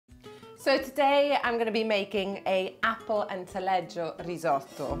So today I'm going to be making an apple and taleggio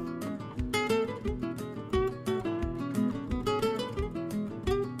risotto.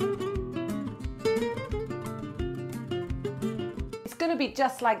 It's going to be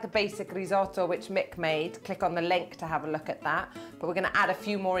just like the basic risotto which Mick made. Click on the link to have a look at that. But we're going to add a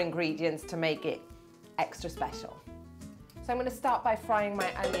few more ingredients to make it extra special. So I'm going to start by frying my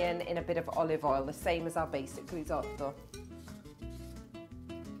onion in a bit of olive oil, the same as our basic risotto.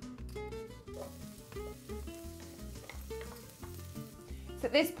 So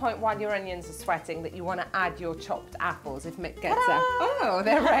at this point, while your onions are sweating, that you want to add your chopped apples if Mick gets there. Oh,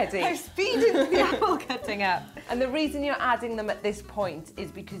 they're ready. I've speeded into the apple cutting up. And the reason you're adding them at this point is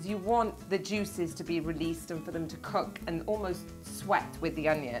because you want the juices to be released and for them to cook and almost sweat with the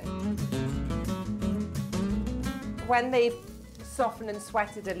onion. When they've softened and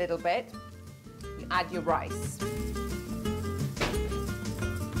sweated a little bit, you add your rice.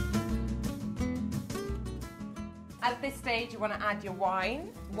 At this stage, you want to add your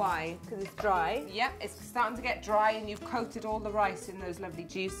wine. Why? Because it's dry? Yep, it's starting to get dry and you've coated all the rice in those lovely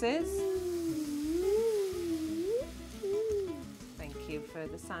juices. Thank you for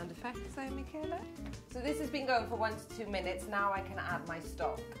the sound effects there, Michaela. So this has been going for 1 to 2 minutes. Now I can add my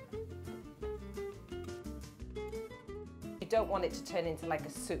stock. You don't want it to turn into like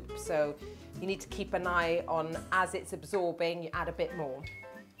a soup, so you need to keep an eye on as it's absorbing, you add a bit more.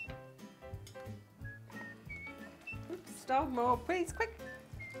 Stock more, please, quick.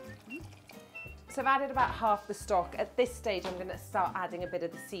 So I've added about half the stock. At this stage, I'm going to start adding a bit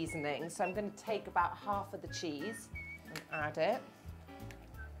of the seasoning. So I'm going to take about half of the cheese and add it.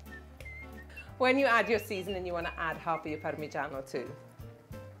 When you add your seasoning, you want to add half of your parmigiano too.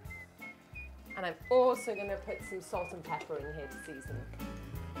 And I'm also going to put some salt and pepper in here to season.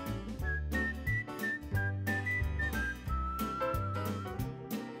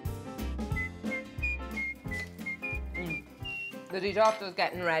 The risotto is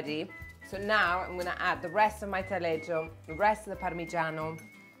getting ready. So now I'm going to add the rest of my taleggio, the rest of the parmigiano,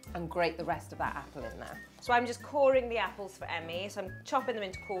 and grate the rest of that apple in there. So I'm just coring the apples for Emmy. So I'm chopping them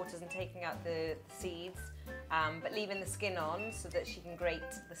into quarters and taking out the seeds, but leaving the skin on so that she can grate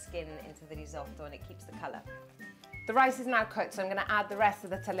the skin into the risotto and it keeps the colour. The rice is now cooked, so I'm going to add the rest of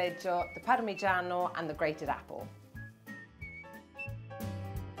the taleggio, the parmigiano, and the grated apple.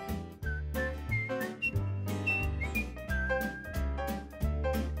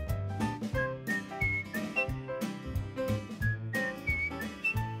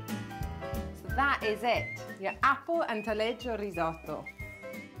 That is it, your apple and taleggio risotto.